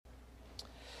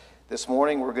This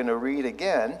morning we're going to read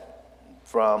again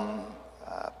from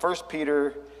 1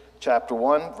 Peter chapter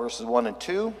 1, verses 1 and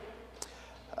 2.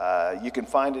 You can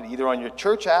find it either on your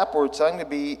church app or it's going to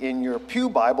be in your pew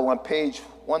Bible on page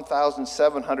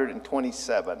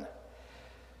 1727.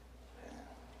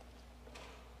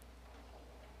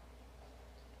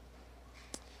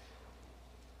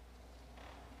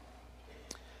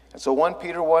 And so 1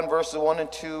 Peter 1, verses 1 and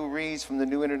 2 reads from the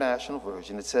New International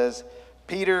Version. It says,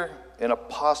 Peter, an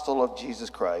apostle of Jesus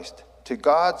Christ, to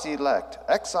God's elect,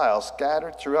 exiles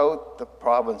scattered throughout the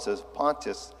provinces,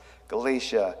 Pontus,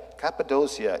 Galatia,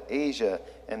 Cappadocia, Asia,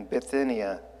 and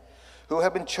Bithynia, who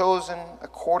have been chosen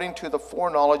according to the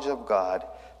foreknowledge of God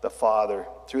the Father,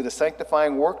 through the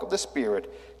sanctifying work of the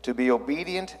Spirit, to be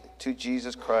obedient to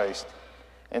Jesus Christ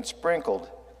and sprinkled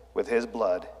with his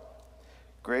blood.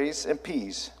 Grace and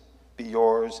peace be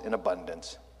yours in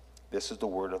abundance. This is the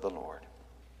word of the Lord.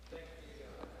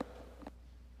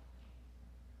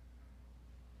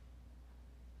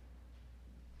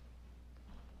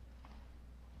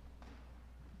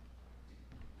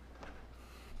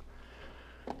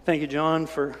 Thank you, John,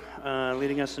 for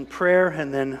leading us in prayer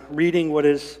and then reading what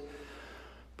is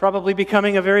probably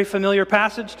becoming a very familiar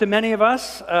passage to many of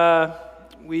us.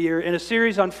 We are in a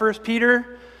series on 1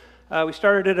 Peter. We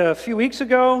started it a few weeks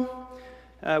ago.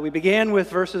 We began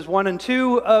with verses 1 and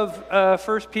 2 of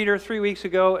 1 Peter 3 weeks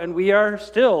ago, and we are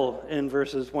still in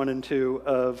verses 1 and 2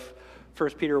 of 1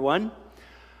 Peter 1.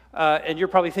 And you're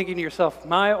probably thinking to yourself,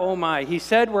 my, oh my, he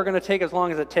said we're going to take as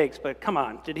long as it takes, but come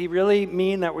on, did he really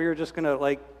mean that we were just going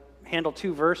to handle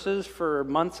 2 verses for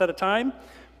months at a time?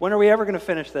 When are we ever going to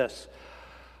finish this?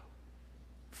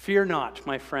 Fear not,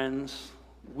 my friends.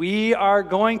 We are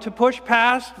going to push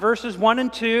past verses 1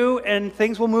 and 2, and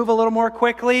things will move a little more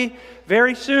quickly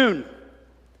very soon,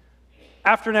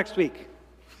 after next week.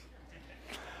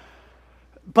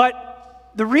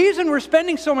 But the reason we're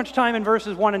spending so much time in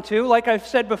verses 1 and 2, like I've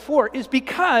said before, is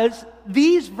because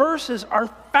these verses are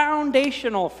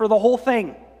foundational for the whole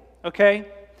thing, okay?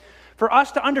 For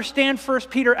us to understand 1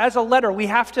 Peter as a letter, we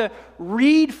have to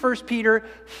read 1 Peter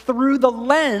through the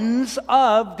lens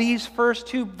of these first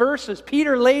 2 verses.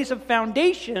 Peter lays a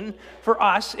foundation for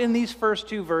us in these first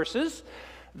 2 verses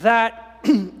that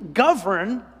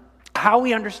govern how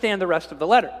we understand the rest of the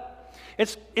letter.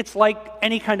 It's like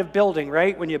any kind of building,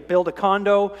 right? When you build a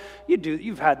condo,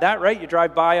 you've had that, right? You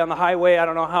drive by on the highway, I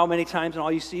don't know how many times, and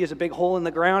all you see is a big hole in the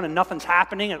ground and nothing's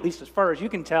happening, at least as far as you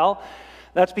can tell.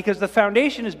 That's because the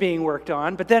foundation is being worked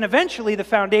on, but then eventually the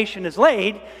foundation is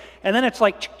laid, and then it's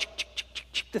like,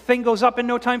 the thing goes up in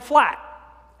no time flat.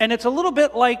 And it's a little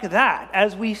bit like that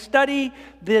as we study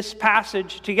this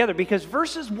passage together, because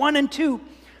verses 1 and 2,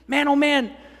 man, oh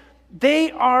man,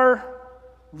 they are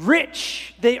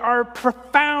rich, they are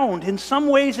profound. In some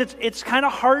ways, it's kind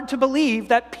of hard to believe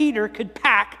that Peter could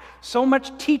pack so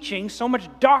much teaching, so much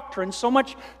doctrine, so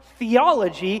much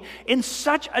theology in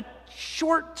such a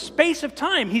short space of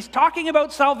time. He's talking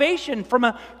about salvation from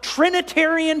a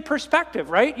Trinitarian perspective,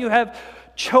 right? You have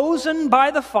chosen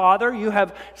by the Father, you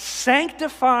have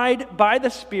sanctified by the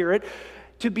Spirit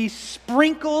to be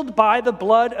sprinkled by the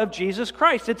blood of Jesus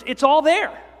Christ. It's all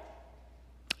there.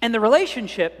 And the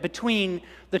relationship between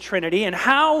the Trinity and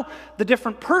how the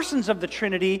different persons of the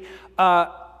Trinity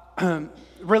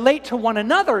relate to one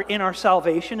another in our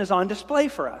salvation is on display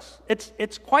for us.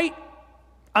 It's quite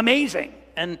amazing,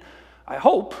 and I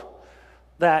hope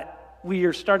that we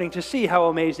are starting to see how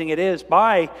amazing it is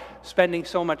by spending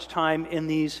so much time in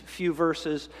these few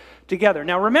verses together.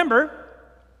 Now remember,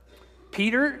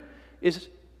 the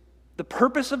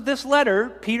purpose of this letter,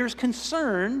 Peter's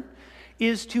concern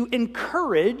is to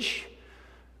encourage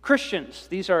Christians.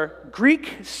 These are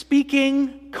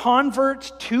Greek-speaking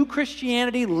converts to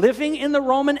Christianity living in the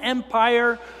Roman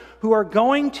Empire who are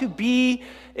going to be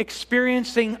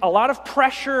experiencing a lot of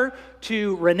pressure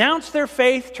to renounce their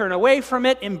faith, turn away from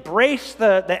it, embrace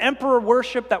the emperor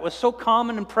worship that was so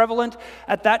common and prevalent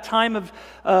at that time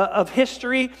of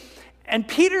history. And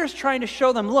Peter is trying to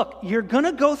show them, look, you're going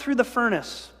to go through the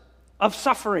furnace of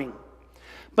suffering,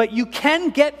 but you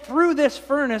can get through this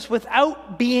furnace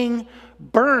without being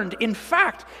burned. In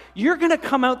fact, you're going to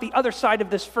come out the other side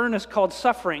of this furnace called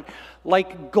suffering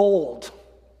like gold.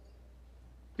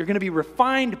 You're going to be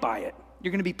refined by it.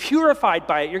 You're going to be purified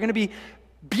by it. You're going to be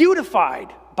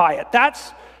beautified by it.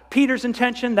 That's Peter's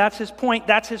intention. That's his point.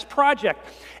 That's his project.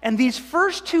 And these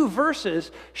first 2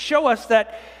 verses show us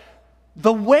that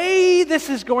the way this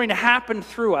is going to happen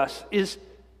through us is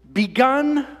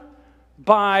begun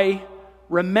by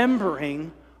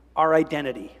remembering our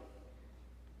identity.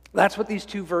 That's what these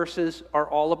 2 verses are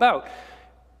all about.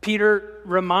 Peter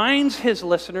reminds his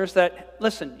listeners that,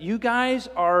 listen, you guys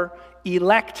are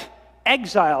elect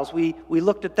exiles. We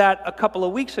looked at that a couple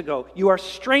of weeks ago. You are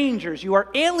strangers. You are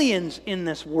aliens in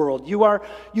this world.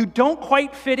 You don't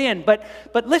quite fit in. But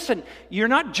listen, you're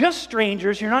not just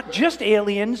strangers. You're not just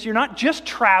aliens. You're not just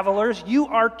travelers. You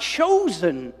are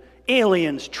chosen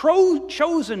aliens,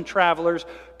 chosen travelers.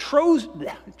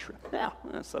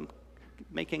 I'm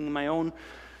making my own,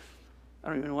 I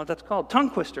don't even know what that's called, tongue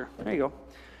twister. There you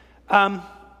go.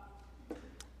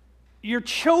 You're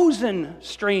chosen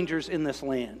strangers in this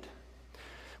land.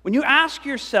 When you ask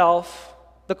yourself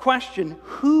the question,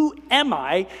 who am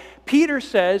I? Peter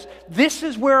says, this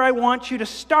is where I want you to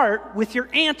start with your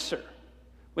answer.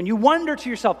 When you wonder to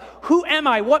yourself, who am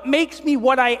I? What makes me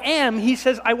what I am? He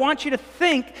says, I want you to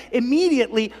think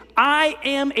immediately, I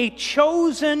am a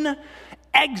chosen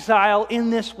exile in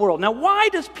this world. Now, why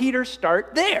does Peter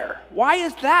start there? Why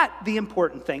is that the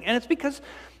important thing? And it's because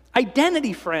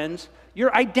identity, friends,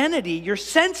 your identity, your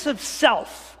sense of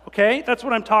self, okay? That's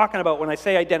what I'm talking about when I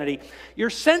say identity. Your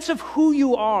sense of who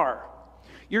you are,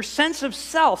 your sense of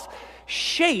self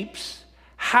shapes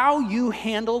how you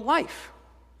handle life.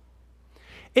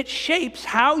 It shapes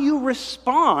how you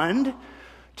respond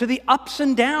to the ups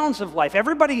and downs of life.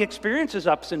 Everybody experiences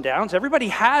ups and downs. Everybody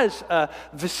has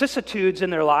vicissitudes in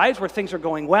their lives where things are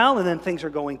going well and then things are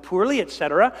going poorly,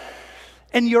 etc.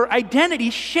 And your identity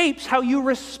shapes how you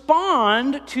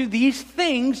respond to these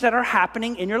things that are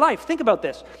happening in your life. Think about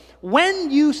this.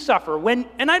 When you suffer,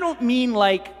 and I don't mean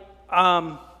like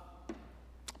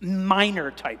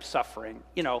minor type suffering,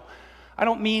 I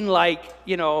don't mean like,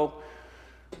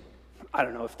 I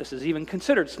don't know if this is even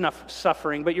considered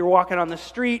suffering, but you're walking on the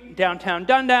street, downtown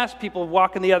Dundas, people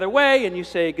walking the other way, and you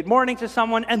say good morning to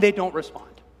someone, and they don't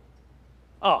respond.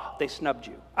 Oh, they snubbed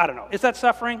you. I don't know. Is that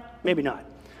suffering? Maybe not.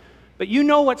 But you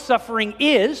know what suffering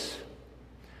is.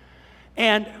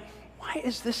 And why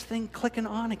is this thing clicking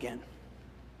on again?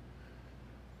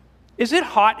 Is it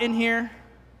hot in here?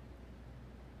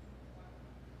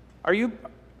 Are you?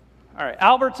 All right,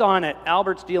 Albert's on it.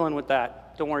 Albert's dealing with that.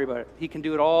 Don't worry about it. He can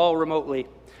do it all remotely.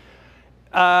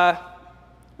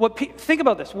 Think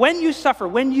about this. When you suffer,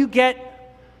 when you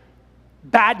get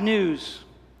bad news,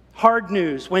 hard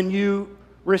news, when you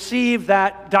receive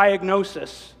that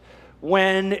diagnosis,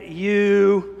 when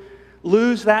you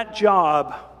lose that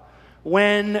job,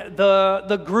 when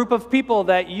the group of people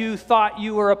that you thought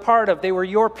you were a part of, they were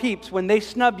your peeps, when they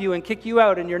snub you and kick you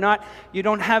out and you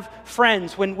don't have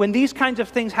friends, when these kinds of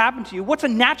things happen to you, what's a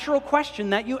natural question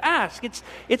that you ask?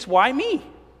 It's why me?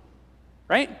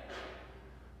 Right?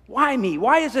 Why me?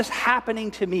 Why is this happening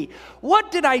to me?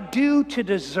 What did I do to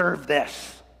deserve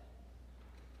this?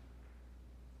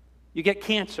 You get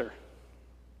cancer.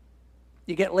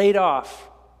 You get laid off.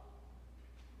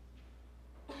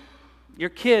 Your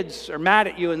kids are mad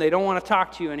at you and they don't want to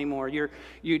talk to you anymore.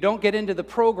 You don't get into the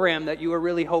program that you were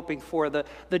really hoping for.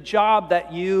 The job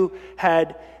that you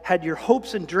had your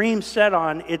hopes and dreams set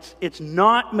on, it's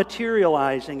not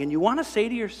materializing. And you want to say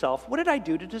to yourself, what did I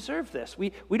do to deserve this?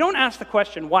 We don't ask the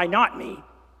question, why not me,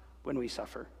 when we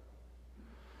suffer.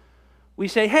 We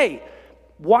say, hey,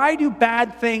 why do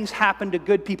bad things happen to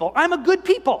good people? I'm a good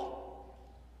people.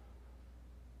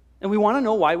 And we want to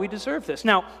know why we deserve this.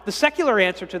 Now, the secular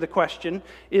answer to the question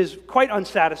is quite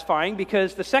unsatisfying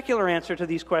because the secular answer to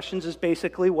these questions is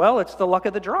basically, well, it's the luck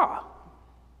of the draw.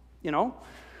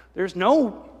 There's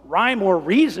no rhyme or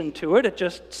reason to it. It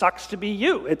just sucks to be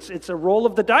you. It's a roll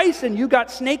of the dice and you got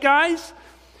snake eyes.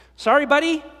 Sorry,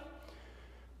 buddy,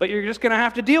 but you're just going to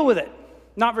have to deal with it.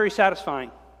 Not very satisfying.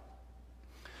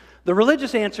 The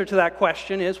religious answer to that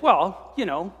question is, well,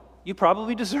 you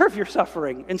probably deserve your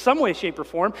suffering in some way, shape, or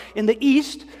form. In the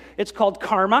East, it's called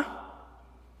karma,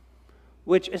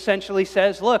 which essentially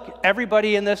says, look,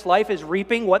 everybody in this life is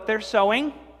reaping what they're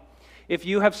sowing. If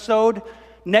you have sowed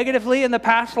negatively in the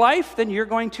past life, then you're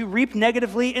going to reap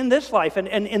negatively in this life. And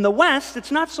in the West,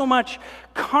 it's not so much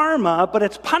karma, but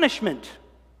it's punishment.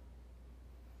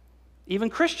 Even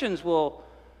Christians will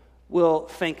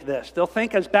think this. They'll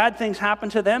think as bad things happen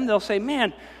to them, they'll say,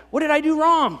 man, what did I do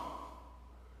wrong?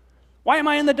 Why am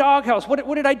I in the doghouse?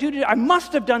 What did I do? I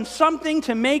must have done something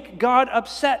to make God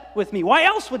upset with me. Why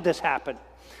else would this happen?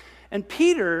 And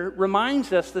Peter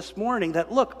reminds us this morning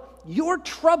that, look, your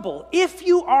trouble, if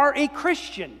you are a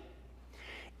Christian,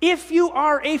 if you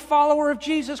are a follower of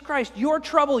Jesus Christ, your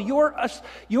trouble,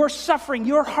 your suffering,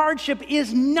 your hardship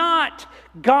is not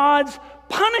God's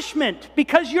punishment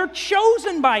because you're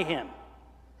chosen by Him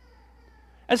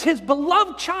as His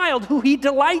beloved child who He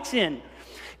delights in.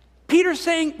 Peter's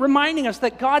reminding us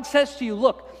that God says to you,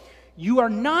 look, you are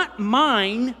not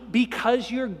mine because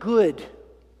you're good.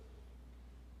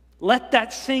 Let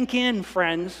that sink in,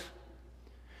 friends.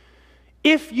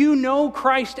 If you know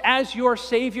Christ as your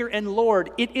Savior and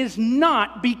Lord, it is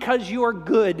not because you are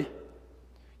good.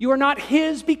 You are not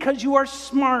His because you are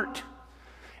smart.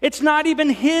 It's not even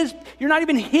His, you're not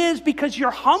even His because you're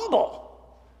humble.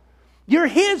 You're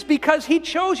His because He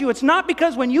chose you. It's not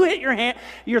because when you hit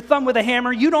your thumb with a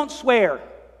hammer, you don't swear.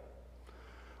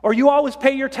 Or you always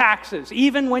pay your taxes,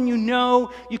 even when you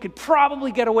know you could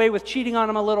probably get away with cheating on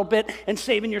them a little bit and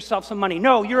saving yourself some money.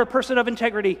 No, you're a person of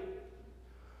integrity.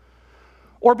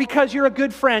 Or because you're a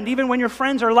good friend, even when your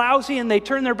friends are lousy and they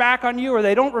turn their back on you, or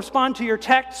they don't respond to your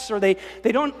texts, or they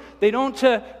don't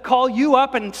call you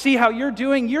up and see how you're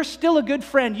doing, you're still a good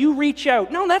friend. You reach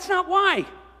out. No, that's not why.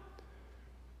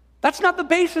 That's not the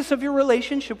basis of your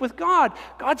relationship with God.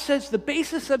 God says the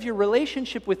basis of your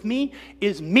relationship with me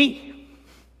is me.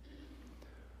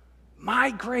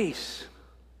 My grace,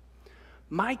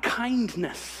 my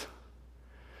kindness,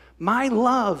 my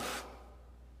love.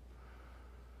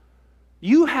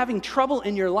 You having trouble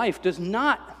in your life does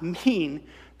not mean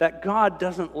that God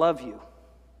doesn't love you.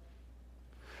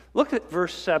 Look at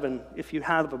verse 7 if you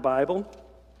have a Bible.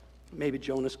 Maybe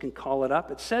Jonas can call it up.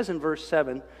 It says in verse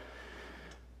 7,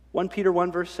 1 Peter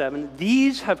 1 verse 7,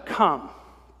 these have come.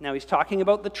 Now he's talking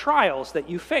about the trials that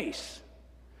you face.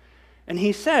 And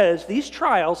he says, these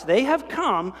trials, they have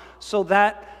come so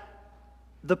that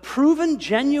the proven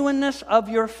genuineness of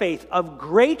your faith, of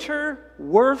greater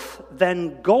worth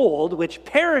than gold, which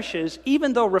perishes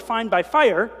even though refined by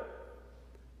fire,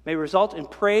 may result in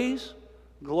praise,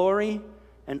 glory,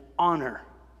 and honor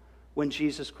when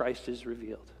Jesus Christ is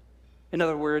revealed. In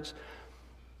other words,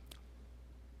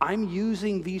 I'm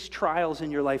using these trials in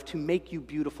your life to make you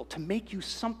beautiful, to make you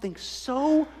something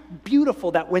so beautiful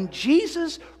that when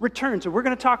Jesus returns, and we're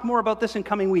going to talk more about this in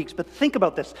coming weeks, but think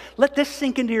about this. Let this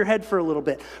sink into your head for a little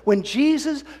bit. When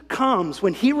Jesus comes,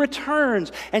 when He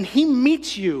returns and He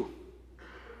meets you,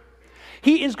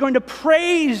 He is going to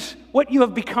praise what you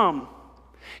have become.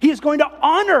 He is going to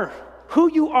honor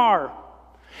who you are.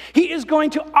 He is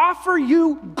going to offer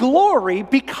you glory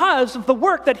because of the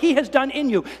work that He has done in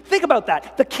you. Think about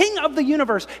that. The King of the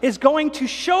universe is going to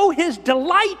show His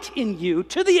delight in you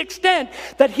to the extent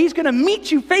that He's going to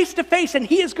meet you face to face and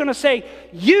He is going to say,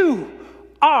 you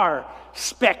are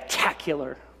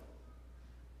spectacular.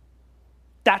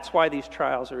 That's why these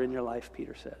trials are in your life,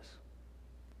 Peter says.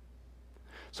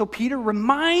 So Peter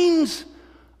reminds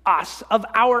us of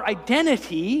our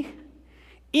identity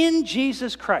in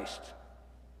Jesus Christ.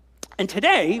 And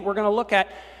today, we're going to look at,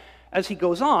 as he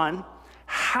goes on,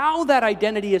 how that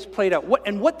identity is played out,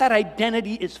 what that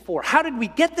identity is for. How did we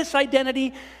get this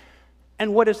identity,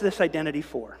 and what is this identity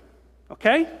for?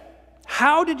 Okay?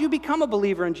 How did you become a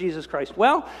believer in Jesus Christ?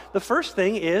 Well, the first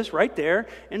thing is right there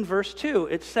in verse 2.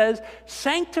 It says,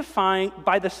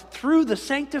 through the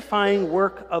sanctifying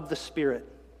work of the Spirit.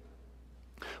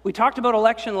 We talked about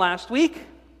election last week.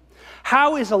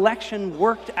 How is election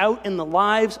worked out in the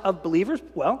lives of believers?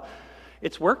 Well,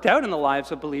 it's worked out in the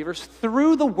lives of believers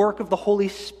through the work of the Holy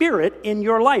Spirit in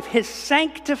your life. His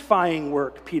sanctifying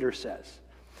work, Peter says.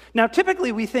 Now,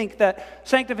 typically we think that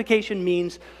sanctification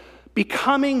means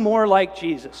becoming more like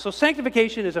Jesus. So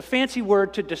sanctification is a fancy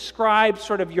word to describe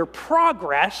sort of your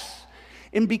progress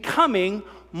in becoming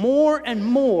more and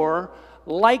more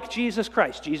like Jesus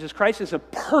Christ. Jesus Christ is a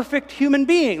perfect human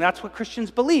being. That's what Christians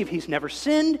believe. He's never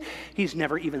sinned. He's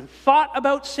never even thought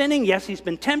about sinning. Yes, He's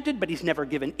been tempted, but He's never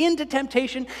given in to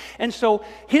temptation. And so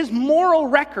His moral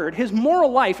record, His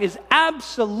moral life is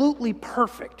absolutely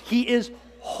perfect. He is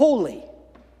holy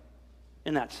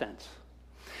in that sense.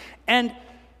 And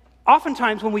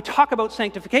oftentimes when we talk about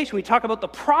sanctification, we talk about the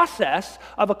process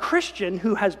of a Christian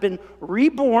who has been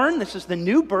reborn. This is the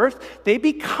new birth. They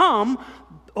become,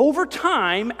 over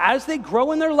time, as they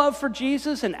grow in their love for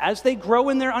Jesus and as they grow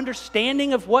in their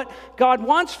understanding of what God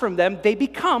wants from them, they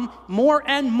become more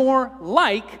and more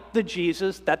like the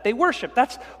Jesus that they worship.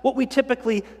 That's what we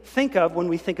typically think of when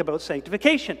we think about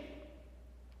sanctification.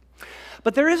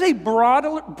 But there is a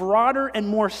broader and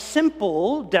more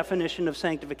simple definition of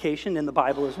sanctification in the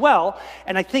Bible as well,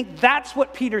 and I think that's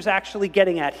what Peter's actually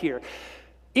getting at here.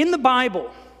 In the Bible,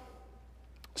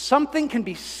 something can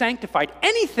be sanctified.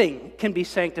 Anything can be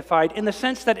sanctified in the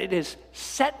sense that it is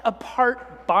set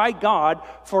apart by God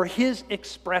for His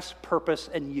express purpose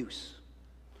and use.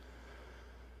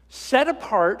 Set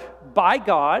apart by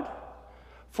God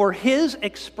for His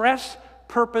express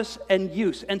purpose and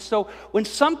use. And so when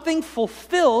something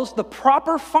fulfills the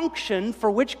proper function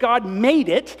for which God made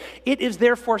it, it is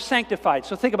therefore sanctified.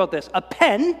 So think about this. A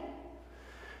pen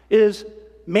is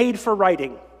made for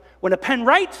writing. When a pen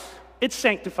writes, it's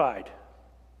sanctified.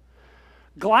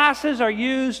 Glasses are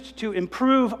used to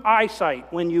improve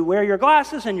eyesight. When you wear your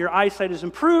glasses and your eyesight is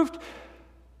improved,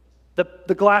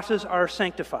 the glasses are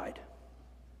sanctified.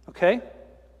 Okay?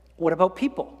 What about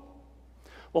people?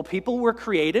 Well, people were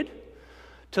created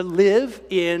to live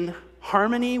in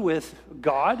harmony with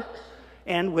God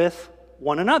and with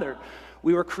one another.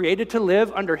 We were created to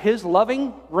live under His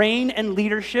loving reign and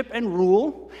leadership and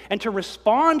rule, and to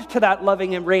respond to that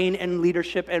loving and reign and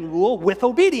leadership and rule with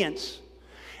obedience.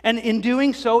 And in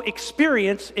doing so,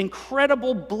 experience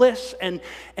incredible bliss and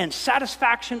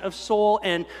satisfaction of soul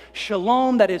and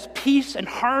shalom, that is peace and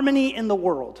harmony in the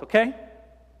world, okay?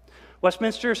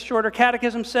 Westminster's Shorter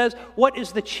Catechism says, what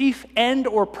is the chief end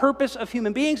or purpose of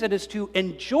human beings? It is to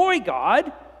enjoy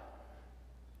God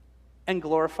and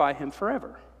glorify Him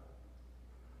forever.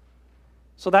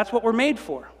 So that's what we're made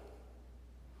for.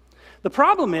 The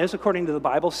problem is, according to the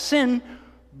Bible, sin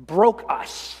broke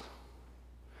us.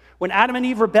 When Adam and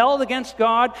Eve rebelled against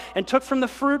God and took from the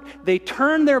fruit, they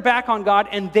turned their back on God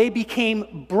and they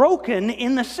became broken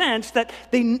in the sense that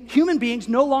human beings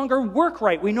no longer work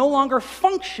right. We no longer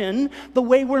function the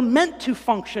way we're meant to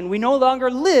function. We no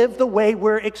longer live the way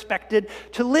we're expected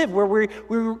to live,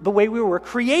 the way we were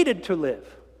created to live.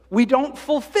 We don't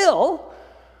fulfill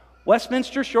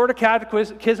Westminster Shorter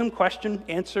Catechism question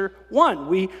answer 1.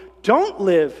 We don't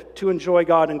live to enjoy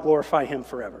God and glorify Him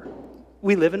forever.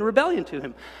 We live in rebellion to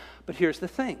Him. But here's the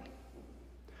thing.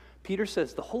 Peter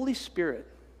says the Holy Spirit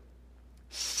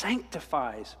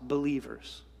sanctifies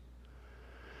believers.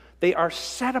 They are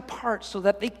set apart so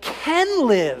that they can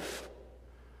live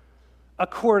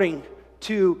according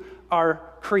to our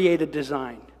created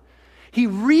design. He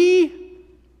rebirths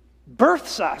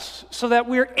us so that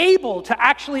we're able to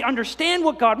actually understand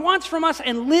what God wants from us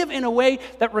and live in a way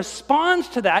that responds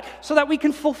to that so that we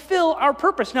can fulfill our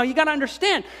purpose. Now, you got to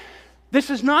understand, this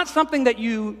is not something that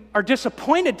you are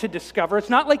disappointed to discover. It's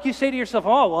not like you say to yourself,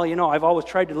 oh, well, I've always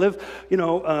tried to live,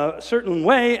 a certain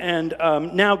way, and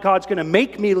now God's going to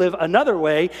make me live another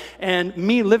way, and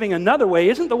me living another way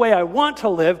isn't the way I want to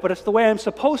live, but it's the way I'm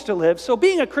supposed to live. So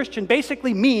being a Christian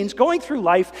basically means going through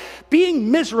life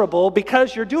being miserable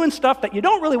because you're doing stuff that you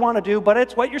don't really want to do, but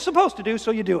it's what you're supposed to do,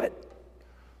 so you do it.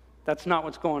 That's not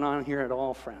what's going on here at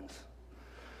all, friends.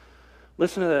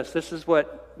 Listen to this. This is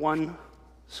what one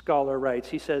scholar writes.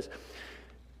 He says,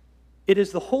 it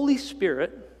is the Holy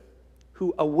Spirit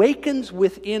who awakens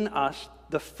within us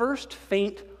the first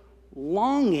faint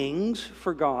longings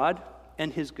for God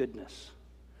and His goodness.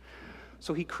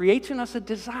 So He creates in us a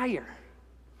desire.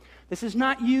 This is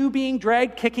not you being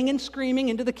dragged kicking and screaming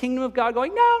into the kingdom of God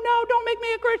going, no, don't make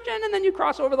me a Christian, and then you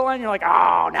cross over the line and you're like,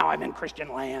 oh, now I'm in Christian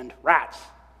land. Rats.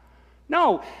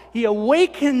 No, He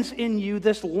awakens in you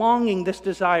this longing, this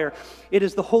desire. It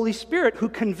is the Holy Spirit who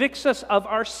convicts us of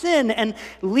our sin and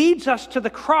leads us to the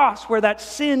cross where that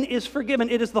sin is forgiven.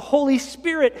 It is the Holy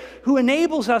Spirit who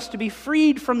enables us to be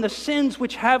freed from the sins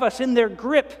which have us in their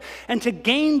grip and to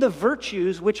gain the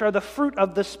virtues which are the fruit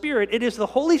of the Spirit. It is the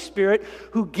Holy Spirit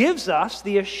who gives us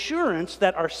the assurance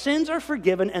that our sins are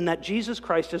forgiven and that Jesus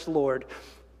Christ is Lord.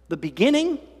 The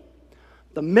beginning,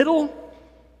 the middle,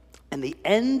 and the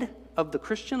end of the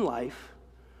Christian life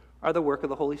are the work of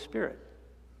the Holy Spirit,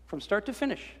 from start to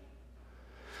finish.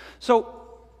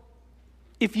 So,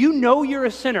 if you know you're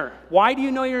a sinner, why do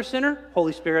you know you're a sinner?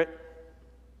 Holy Spirit.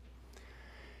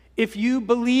 If you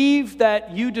believe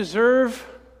that you deserve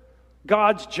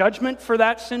God's judgment for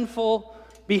that sinful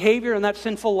behavior and that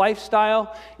sinful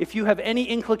lifestyle, if you have any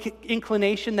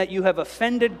inclination that you have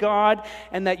offended God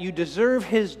and that you deserve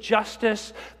His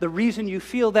justice, the reason you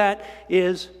feel that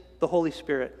is the Holy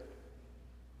Spirit.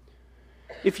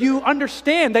 If you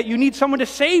understand that you need someone to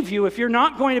save you, if you're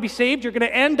not going to be saved, you're going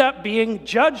to end up being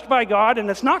judged by God, and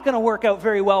it's not going to work out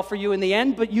very well for you in the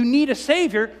end, but you need a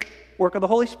Savior, work of the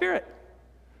Holy Spirit.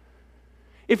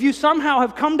 If you somehow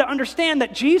have come to understand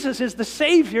that Jesus is the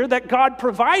Savior that God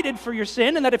provided for your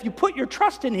sin, and that if you put your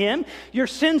trust in Him, your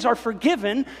sins are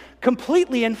forgiven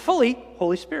completely and fully,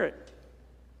 Holy Spirit.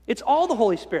 It's all the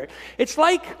Holy Spirit. It's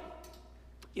like,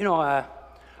 I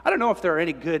don't know if there are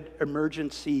any good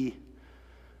emergency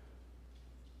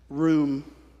room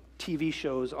TV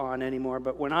shows on anymore,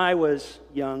 but when I was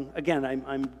young, again,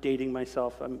 I'm dating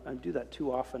myself. I do that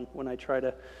too often when I try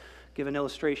to give an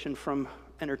illustration from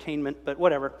entertainment, but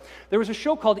whatever. There was a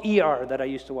show called ER that I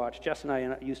used to watch. Jess and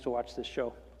I used to watch this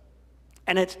show.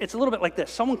 And it's a little bit like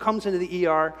this. Someone comes into the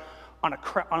ER on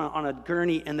a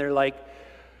gurney, and they're like,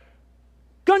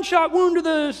 gunshot wound to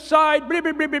the side, blah,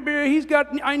 blah, blah, blah,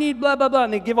 blah. I need blah, blah, blah.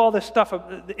 And they give all this stuff,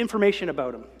 the information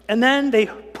about him. And then they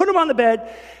put him on the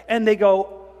bed, and they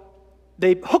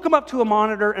hook him up to a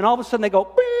monitor, and all of a sudden they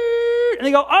go, And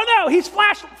they go, oh no, he's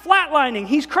flatlining,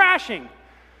 he's crashing.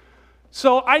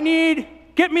 So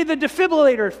get me the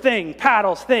defibrillator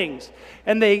paddles things.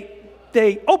 And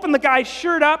they open the guy's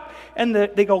shirt up, and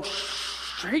they go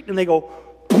straight, and they go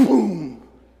boom.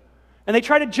 And they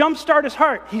try to jumpstart his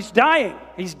heart. He's dying.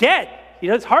 He's dead.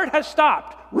 His heart has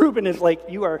stopped. Reuben is like,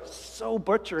 you are so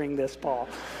butchering this, Paul.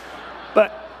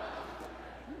 But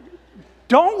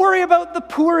don't worry about the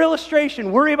poor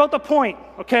illustration. Worry about the point,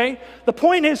 okay? The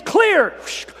point is clear.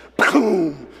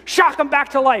 Boom. Shock him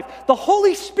back to life. The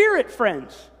Holy Spirit,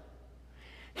 friends,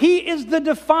 he is the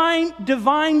divine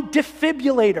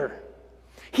defibrillator.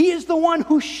 He is the one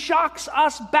who shocks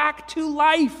us back to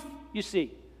life, you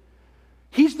see.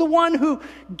 He's the one who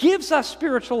gives us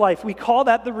spiritual life. We call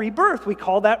that the rebirth. We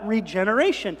call that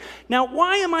regeneration. Now,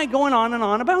 why am I going on and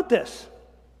on about this?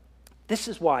 This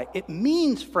is why. It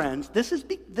means, friends, this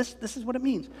is what it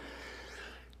means.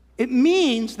 It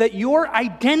means that your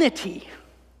identity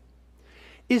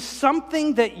is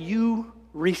something that you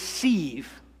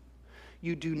receive,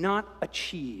 you do not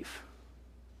achieve.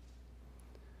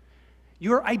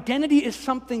 Your identity is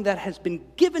something that has been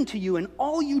given to you, and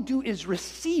all you do is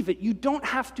receive it. You don't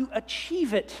have to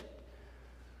achieve it.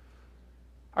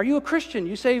 Are you a Christian?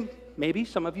 You say, maybe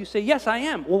some of you say, yes, I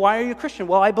am. Well, why are you a Christian?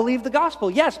 Well, I believe the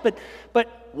gospel. Yes, but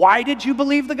why did you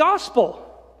believe the gospel?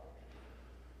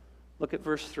 Look at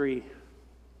verse 3.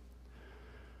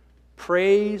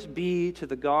 Praise be to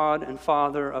the God and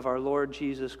Father of our Lord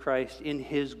Jesus Christ. In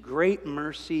his great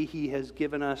mercy, he has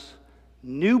given us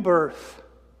new birth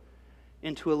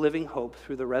into a living hope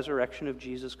through the resurrection of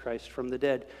Jesus Christ from the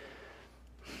dead.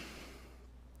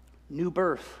 New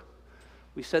birth.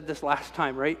 We said this last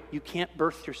time, right? You can't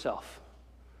birth yourself.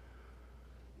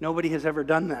 Nobody has ever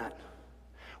done that.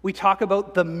 We talk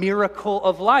about the miracle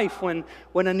of life when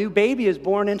a new baby is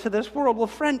born into this world. Well,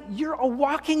 friend, you're a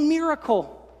walking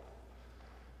miracle.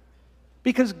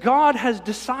 Because God has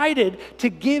decided to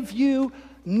give you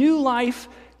new life,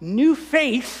 new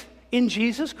faith in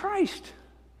Jesus Christ.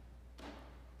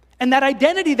 And that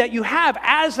identity that you have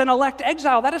as an elect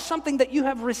exile, that is something that you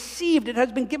have received. It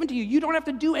has been given to you. You don't have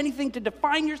to do anything to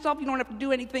define yourself. You don't have to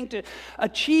do anything to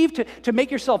achieve, to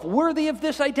make yourself worthy of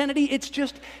this identity. It's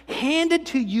just handed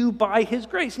to you by his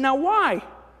grace. Now, why?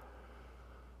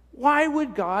 Why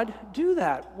would God do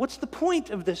that? What's the point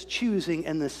of this choosing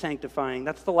and this sanctifying?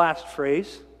 That's the last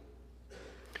phrase.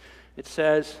 It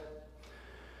says,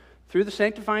 through the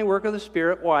sanctifying work of the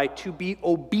Spirit, why? To be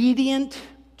obedient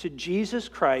to Jesus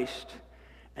Christ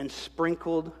and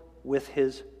sprinkled with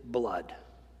his blood.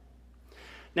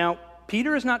 Now,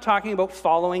 Peter is not talking about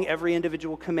following every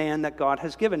individual command that God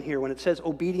has given here when it says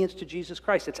obedience to Jesus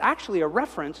Christ. It's actually a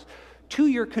reference to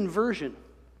your conversion.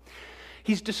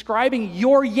 He's describing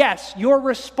your yes, your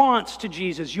response to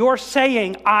Jesus. You're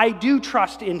saying, I do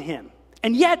trust in him.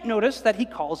 And yet, notice that he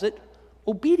calls it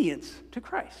obedience to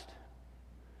Christ.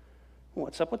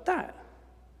 What's up with that?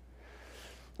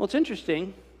 Well, it's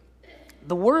interesting.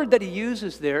 The word that he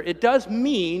uses there, it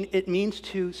means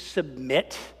to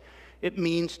submit. It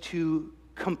means to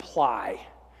comply.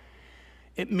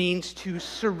 It means to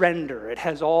surrender. It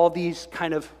has all these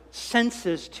kind of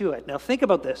senses to it. Now, think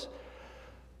about this.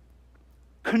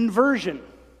 Conversion,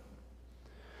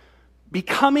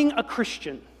 becoming a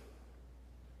Christian,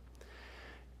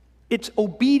 it's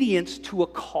obedience to a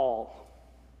call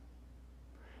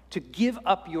to give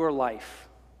up your life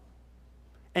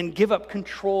and give up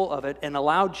control of it and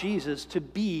allow Jesus to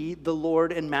be the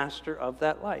Lord and master of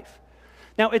that life.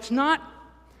 Now, it's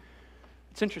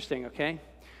interesting, okay?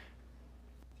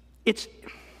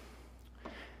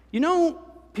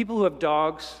 People who have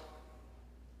dogs,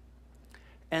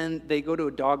 and they go to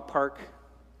a dog park,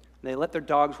 they let their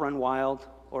dogs run wild,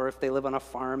 or if they live on a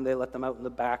farm, they let them out in the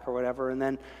back or whatever, and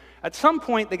then at some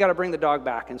point, they got to bring the dog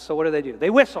back, and so what do? They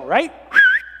whistle, right?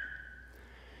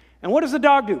 And what does the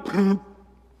dog do?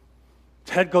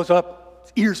 Its head goes up,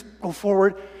 its ears go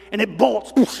forward, and it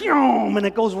bolts, and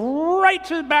it goes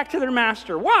right back to their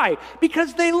master. Why?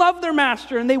 Because they love their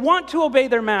master, and they want to obey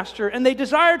their master, and they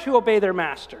desire to obey their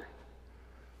master.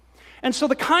 And so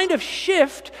the kind of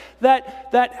shift that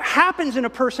happens in a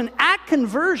person at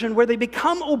conversion where they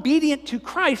become obedient to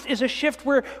Christ is a shift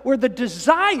where the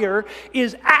desire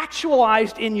is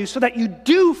actualized in you so that you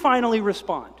do finally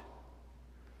respond.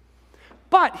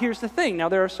 But here's the thing. Now,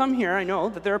 there are some here, I know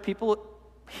that there are people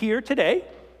here today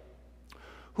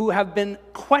who have been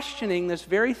questioning this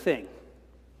very thing.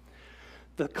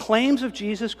 The claims of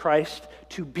Jesus Christ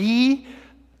to be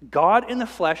God in the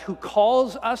flesh who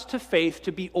calls us to faith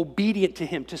to be obedient to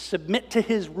him, to submit to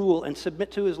his rule and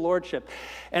submit to his lordship,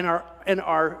 and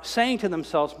are saying to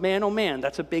themselves, man, oh man,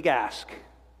 that's a big ask.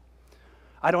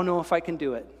 I don't know if I can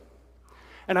do it.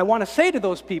 And I want to say to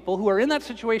those people who are in that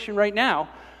situation right now,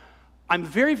 I'm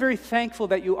very, very thankful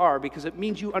that you are, because it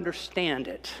means you understand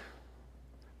it.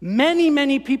 Many,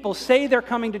 many people say they're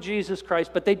coming to Jesus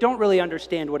Christ, but they don't really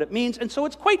understand what it means. And so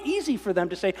it's quite easy for them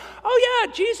to say, oh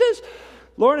yeah, Jesus,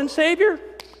 Lord and Savior,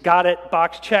 got it,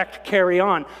 box checked, carry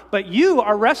on. But you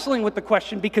are wrestling with the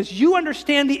question because you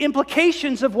understand the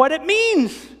implications of what it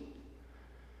means.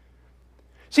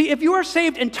 See, if you are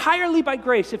saved entirely by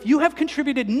grace, if you have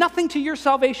contributed nothing to your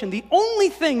salvation, the only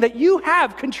thing that you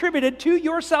have contributed to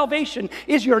your salvation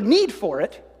is your need for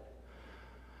it.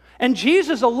 And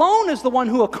Jesus alone is the one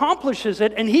who accomplishes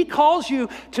it, and he calls you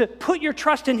to put your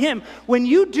trust in him. When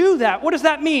you do that, what does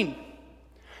that mean?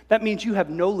 That means you have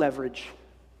no leverage.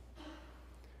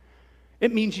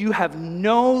 It means you have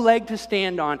no leg to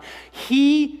stand on.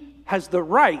 He has the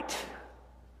right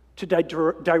to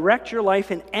direct your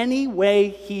life in any way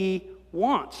he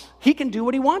wants. He can do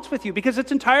what he wants with you because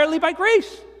it's entirely by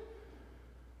grace.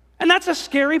 And that's a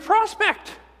scary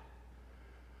prospect.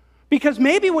 Because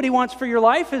maybe what he wants for your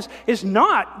life is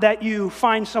not that you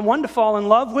find someone to fall in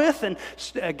love with and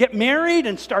get married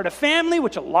and start a family,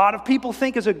 which a lot of people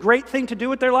think is a great thing to do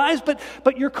with their lives,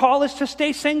 but your call is to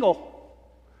stay single.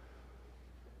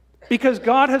 Because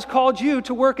God has called you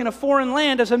to work in a foreign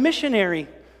land as a missionary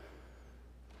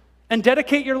and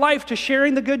dedicate your life to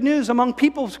sharing the good news among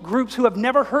people's groups who have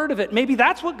never heard of it. Maybe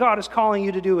that's what God is calling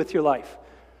you to do with your life.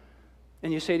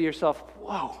 And you say to yourself,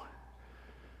 whoa,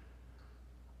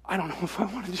 I don't know if I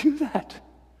want to do that.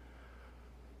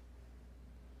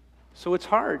 So it's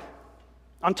hard.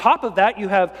 On top of that, you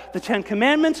have the Ten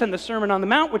Commandments and the Sermon on the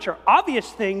Mount, which are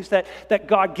obvious things that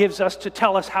God gives us to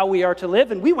tell us how we are to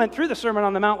live. And we went through the Sermon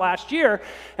on the Mount last year,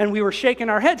 and we were shaking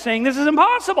our head saying, this is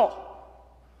impossible.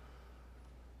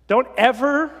 Don't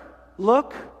ever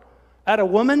look at a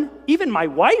woman, even my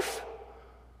wife,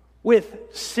 with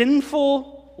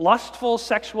sinful, lustful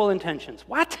sexual intentions.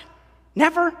 What?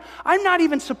 Never? I'm not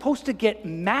even supposed to get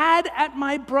mad at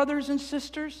my brothers and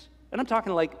sisters? And I'm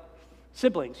talking like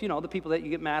siblings, the people that you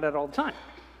get mad at all the time.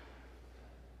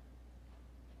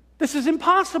 This is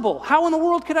impossible. How in the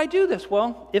world could I do this?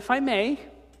 Well, if I may,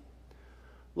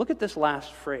 look at this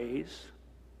last phrase,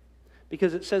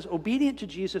 because it says, obedient to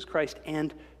Jesus Christ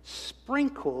and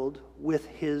sprinkled with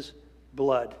his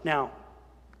blood. Now,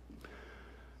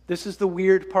 this is the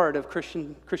weird part of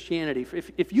Christianity.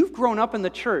 If you've grown up in the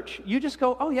church, you just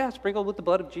go, oh yeah, sprinkled with the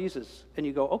blood of Jesus. And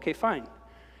you go, okay, fine.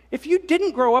 If you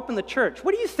didn't grow up in the church,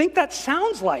 what do you think that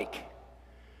sounds like?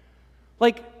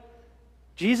 Like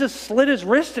Jesus slit his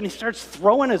wrist and he starts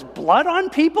throwing his blood on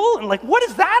people? And like, what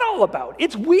is that all about?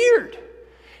 It's weird.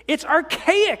 It's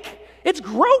archaic. It's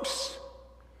gross.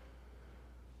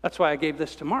 That's why I gave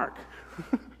this to Mark.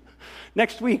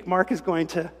 Next week, Mark is going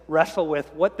to wrestle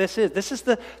with what this is. This is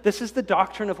the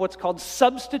doctrine of what's called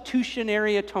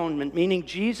substitutionary atonement, meaning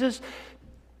Jesus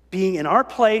being in our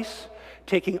place,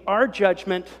 taking our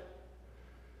judgment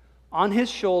on his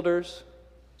shoulders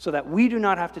so that we do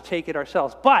not have to take it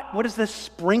ourselves. But what is this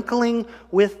sprinkling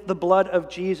with the blood of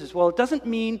Jesus? Well, it doesn't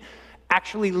mean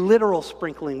actually literal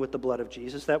sprinkling with the blood of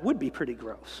Jesus. That would be pretty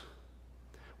gross.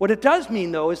 What it does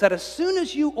mean, though, is that as soon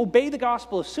as you obey the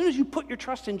gospel, as soon as you put your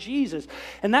trust in Jesus,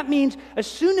 and that means as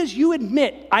soon as you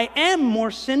admit, I am more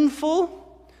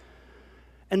sinful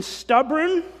and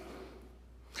stubborn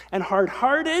and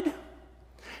hard-hearted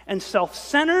and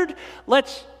self-centered,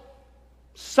 let's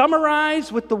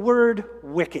summarize with the word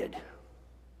wicked.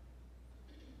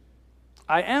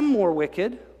 I am more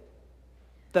wicked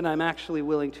than I'm actually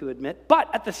willing to admit, but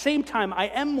at the same time, I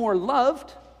am more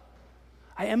loved,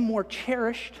 I am more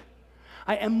cherished,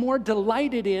 I am more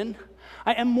delighted in,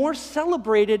 I am more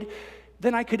celebrated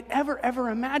than I could ever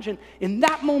imagine. In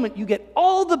that moment, you get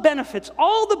all the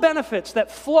benefits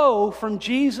that flow from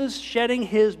Jesus shedding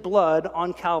his blood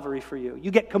on Calvary for you.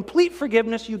 You get complete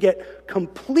forgiveness, you get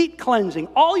complete cleansing.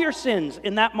 All your sins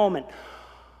in that moment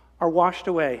are washed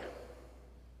away.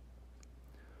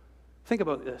 Think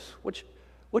about this.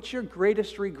 What's your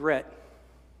greatest regret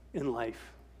in life?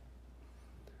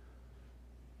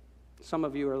 Some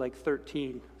of you are like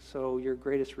 13, so your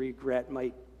greatest regret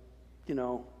might,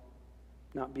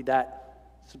 not be that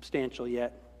substantial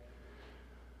yet.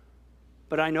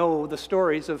 But I know the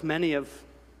stories of many of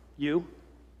you,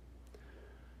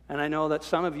 and I know that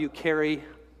some of you carry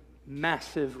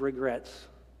massive regrets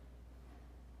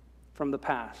from the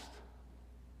past.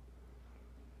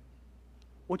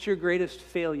 What's your greatest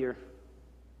failure?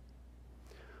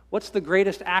 What's the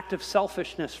greatest act of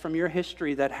selfishness from your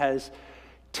history that has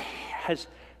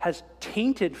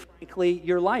tainted, frankly,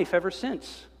 your life ever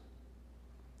since?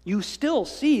 You still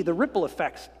see the ripple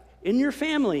effects in your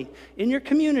family, in your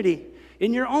community,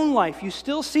 in your own life. You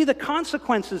still see the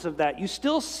consequences of that. You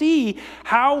still see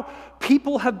how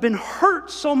people have been hurt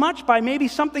so much by maybe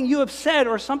something you have said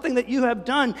or something that you have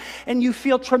done, and you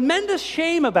feel tremendous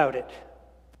shame about it.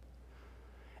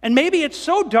 And maybe it's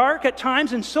so dark at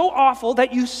times and so awful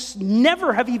that you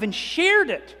never have even shared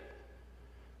it.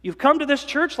 You've come to this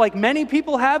church like many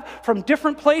people have from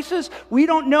different places. We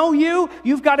don't know you.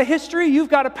 You've got a history. You've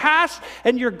got a past.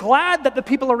 And you're glad that the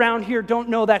people around here don't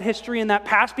know that history and that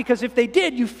past, because if they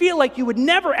did, you feel like you would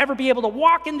never, ever be able to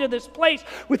walk into this place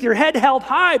with your head held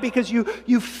high, because you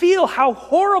feel how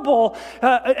horrible,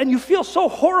 and you feel so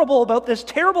horrible about this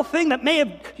terrible thing that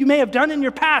you may have done in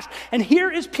your past. And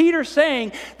here is Peter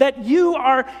saying that you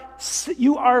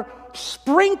are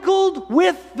sprinkled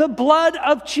with the blood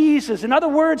of Jesus. In other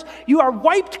words, you are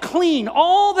wiped clean.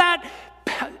 All that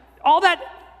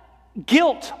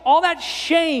guilt, all that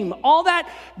shame, all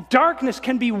that darkness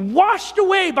can be washed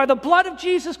away by the blood of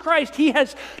Jesus Christ. He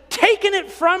has taken it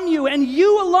from you, and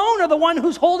you alone are the one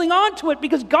who's holding on to it,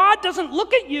 because God doesn't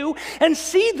look at you and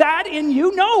see that in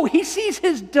you. No, he sees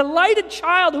his delighted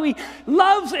child who he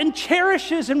loves and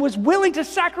cherishes and was willing to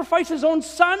sacrifice his own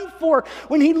son for.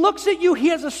 When he looks at you, he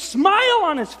has a smile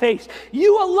on his face.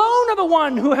 You alone are the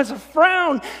one who has a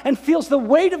frown and feels the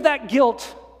weight of that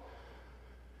guilt.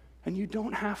 And you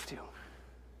don't have to.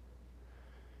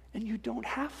 And you don't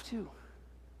have to.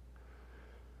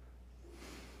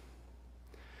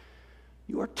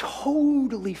 You are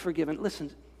totally forgiven. Listen,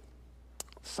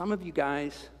 some of you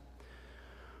guys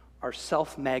are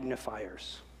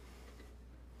self-magnifiers.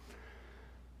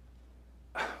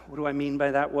 What do I mean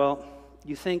by that? Well,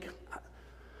 you think,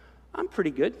 I'm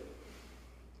pretty good.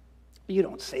 You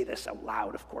don't say this out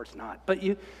loud, of course not. But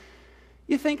you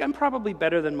think, I'm probably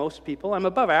better than most people. I'm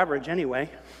above average anyway.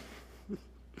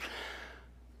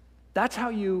 That's how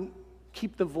you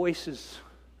keep the voices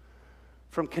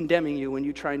from condemning you when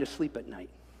you're trying to sleep at night.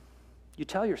 You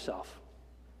tell yourself,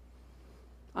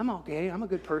 I'm okay, I'm a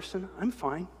good person, I'm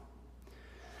fine.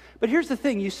 But here's the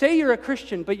thing, you say you're a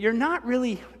Christian, but you're not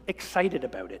really excited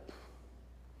about it.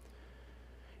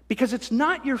 Because it's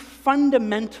not your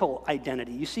fundamental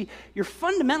identity. You see, your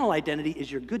fundamental identity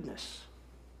is your goodness.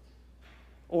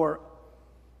 Or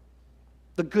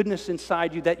the goodness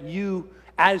inside you that you,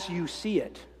 as you see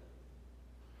it.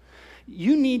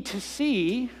 You need to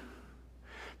see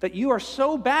that you are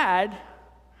so bad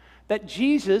that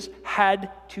Jesus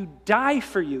had to die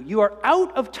for you. You are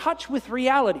out of touch with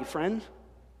reality, friends,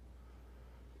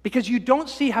 because you don't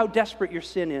see how desperate your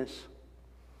sin is.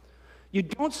 You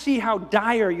don't see how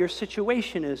dire your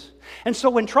situation is. And so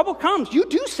when trouble comes, you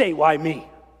do say, why me?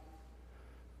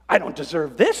 I don't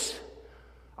deserve this.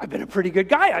 I've been a pretty good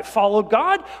guy. I've followed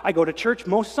God. I go to church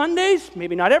most Sundays,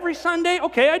 maybe not every Sunday.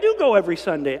 Okay, I do go every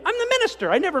Sunday. I'm the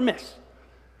minister. I never miss.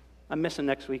 I'm missing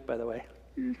next week, by the way.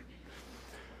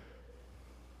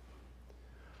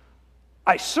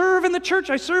 I serve in the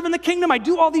church. I serve in the kingdom. I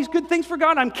do all these good things for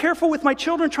God. I'm careful with my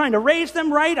children, trying to raise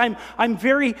them right. I'm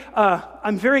very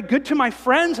good to my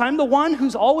friends. I'm the one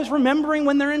who's always remembering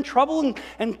when they're in trouble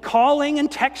and calling and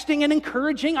texting and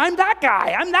encouraging. I'm that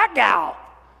guy. I'm that gal.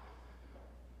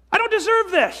 I don't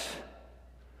deserve this.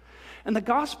 And the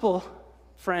gospel,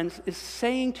 friends, is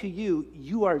saying to you,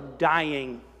 you are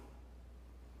dying,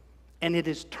 and it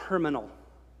is terminal.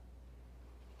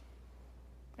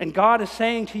 And God is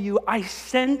saying to you, I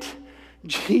sent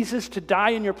Jesus to die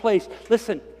in your place.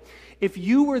 Listen, if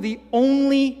you were the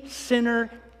only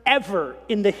sinner ever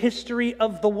in the history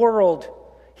of the world,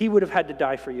 he would have had to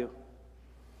die for you.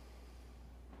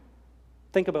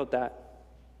 Think about that.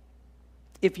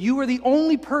 If you were the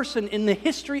only person in the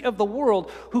history of the world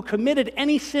who committed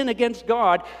any sin against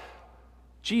God,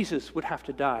 Jesus would have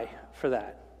to die for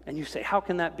that. And you say, how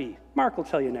can that be? Mark will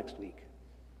tell you next week.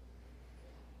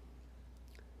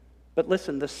 But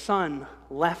listen, the Son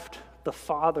left the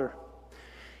Father.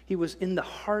 He was in the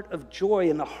heart of joy,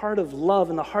 in the heart of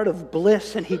love, in the heart of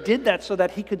bliss, and he did that so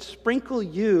that he could sprinkle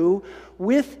you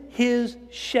with his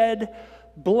shed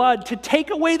blood to take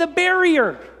away the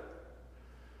barrier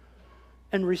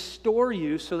and restore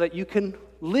you so that you can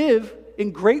live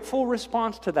in grateful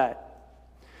response to that.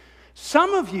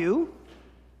 Some of you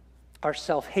are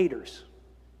self-haters.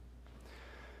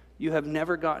 You have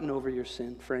never gotten over your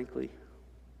sin, frankly.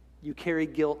 You carry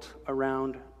guilt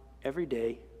around every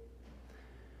day.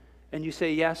 And you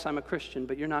say, yes, I'm a Christian,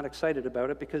 but you're not excited about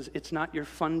it because it's not your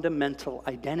fundamental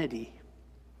identity.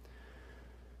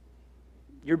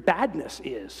 Your badness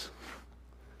is.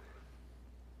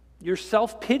 Your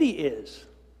self-pity is.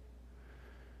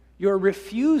 Your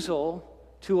refusal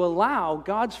to allow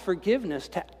God's forgiveness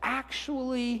to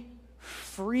actually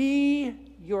free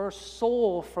your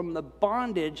soul from the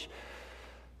bondage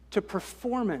to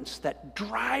performance that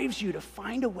drives you to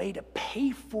find a way to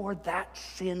pay for that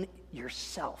sin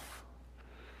yourself.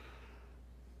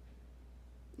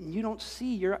 You don't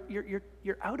see, you're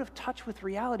out of touch with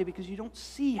reality because you don't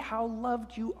see how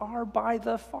loved you are by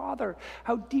the Father,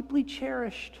 how deeply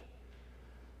cherished.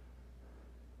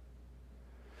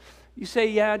 You say,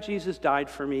 yeah, Jesus died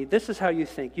for me. This is how you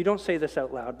think. You don't say this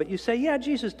out loud, but you say, yeah,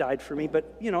 Jesus died for me,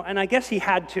 but, and I guess he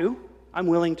had to. I'm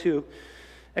willing to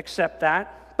accept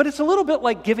that. But it's a little bit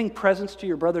like giving presents to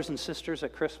your brothers and sisters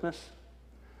at Christmas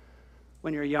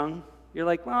when you're young. You're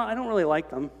like, well, I don't really like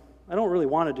them. I don't really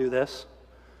want to do this,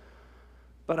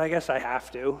 but I guess I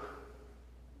have to.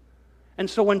 And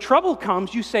so when trouble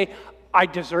comes, you say, I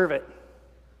deserve it.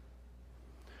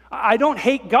 I don't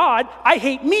hate God, I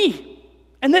hate me.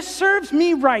 And this serves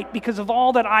me right because of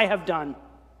all that I have done.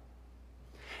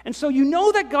 And so you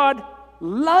know that God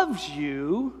loves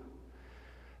you,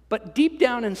 but deep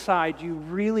down inside, you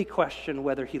really question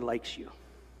whether he likes you.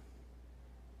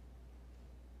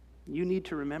 You need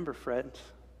to remember, friends,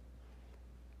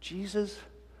 Jesus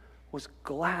was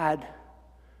glad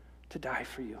to die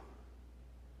for you.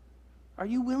 Are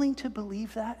you willing to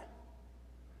believe that?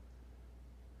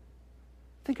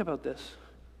 Think about this.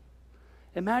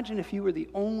 Imagine if you were the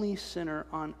only sinner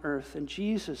on earth and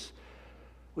Jesus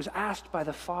was asked by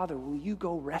the Father, will you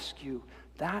go rescue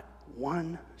that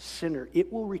one sinner?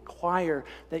 It will require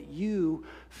that you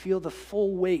feel the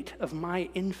full weight of my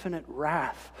infinite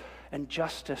wrath and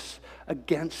justice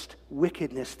against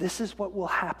wickedness. This is what will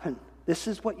happen. This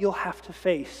is what you'll have to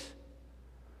face.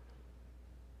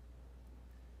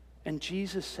 And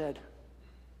Jesus said,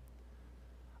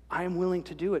 I am willing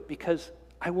to do it because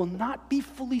I will not be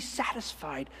fully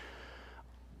satisfied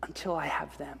until I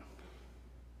have them.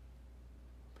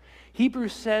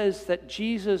 Hebrews says that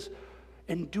Jesus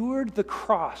endured the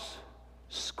cross,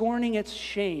 scorning its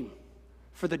shame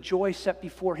for the joy set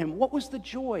before him. What was the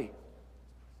joy?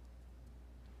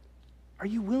 Are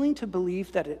you willing to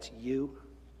believe that it's you?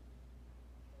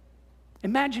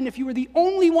 Imagine if you were the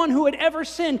only one who had ever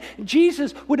sinned.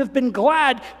 Jesus would have been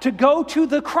glad to go to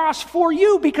the cross for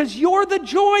you because you're the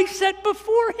joy set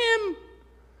before him.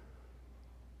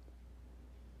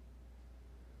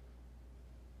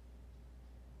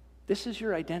 This is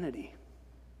your identity.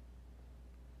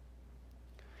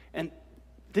 And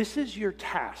this is your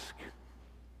task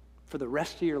for the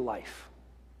rest of your life.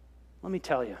 Let me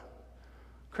tell you,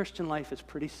 Christian life is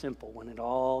pretty simple when it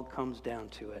all comes down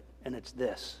to it, and it's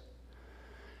this.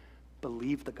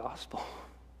 Believe the gospel.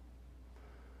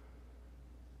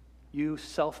 You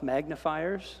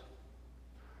self-magnifiers,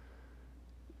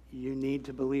 you need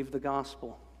to believe the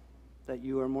gospel, that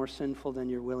you are more sinful than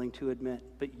you're willing to admit.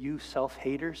 But you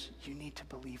self-haters, you need to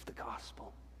believe the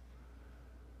gospel.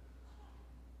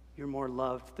 You're more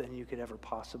loved than you could ever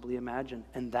possibly imagine.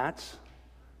 And that's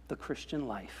the Christian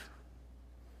life.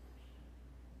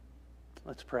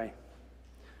 Let's pray.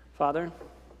 Father,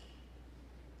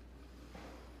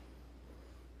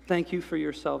 thank you for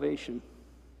your salvation.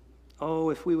 Oh,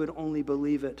 if we would only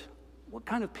believe it. What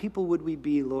kind of people would we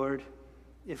be, Lord,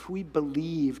 if we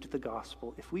believed the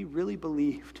gospel, if we really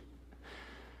believed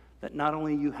that not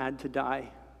only you had to die,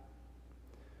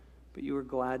 but you were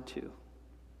glad to.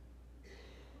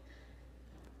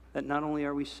 That not only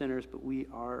are we sinners, but we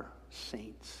are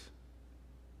saints.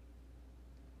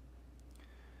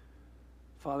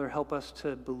 Father, help us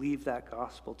to believe that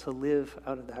gospel, to live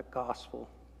out of that gospel.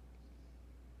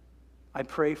 I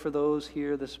pray for those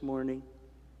here this morning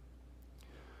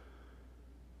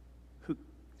who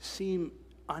seem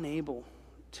unable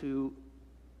to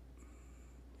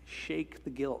shake the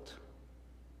guilt,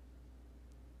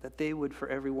 that they would, for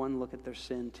every one look at their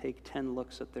sin, take 10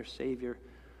 looks at their Savior,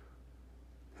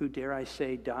 who, dare I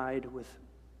say, died with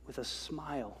a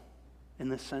smile, in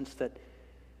the sense that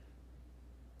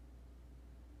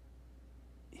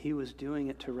he was doing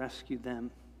it to rescue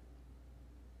them.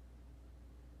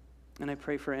 And I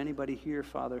pray for anybody here,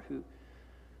 Father,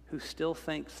 who still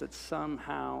thinks that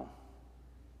somehow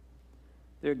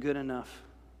they're good enough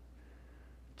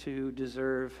to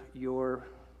deserve your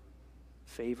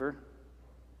favor.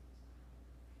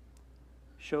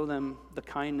 Show them the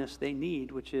kindness they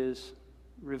need, which is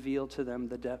reveal to them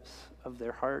the depths of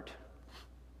their heart.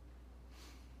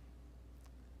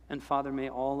 And Father, may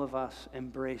all of us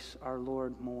embrace our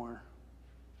Lord more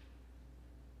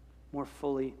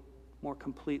fully, more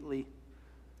completely,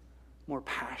 more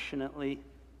passionately,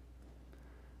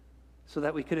 so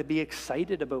that we could be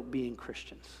excited about being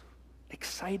Christians.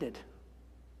 Excited.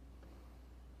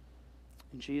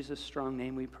 In Jesus' strong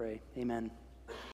name we pray. Amen.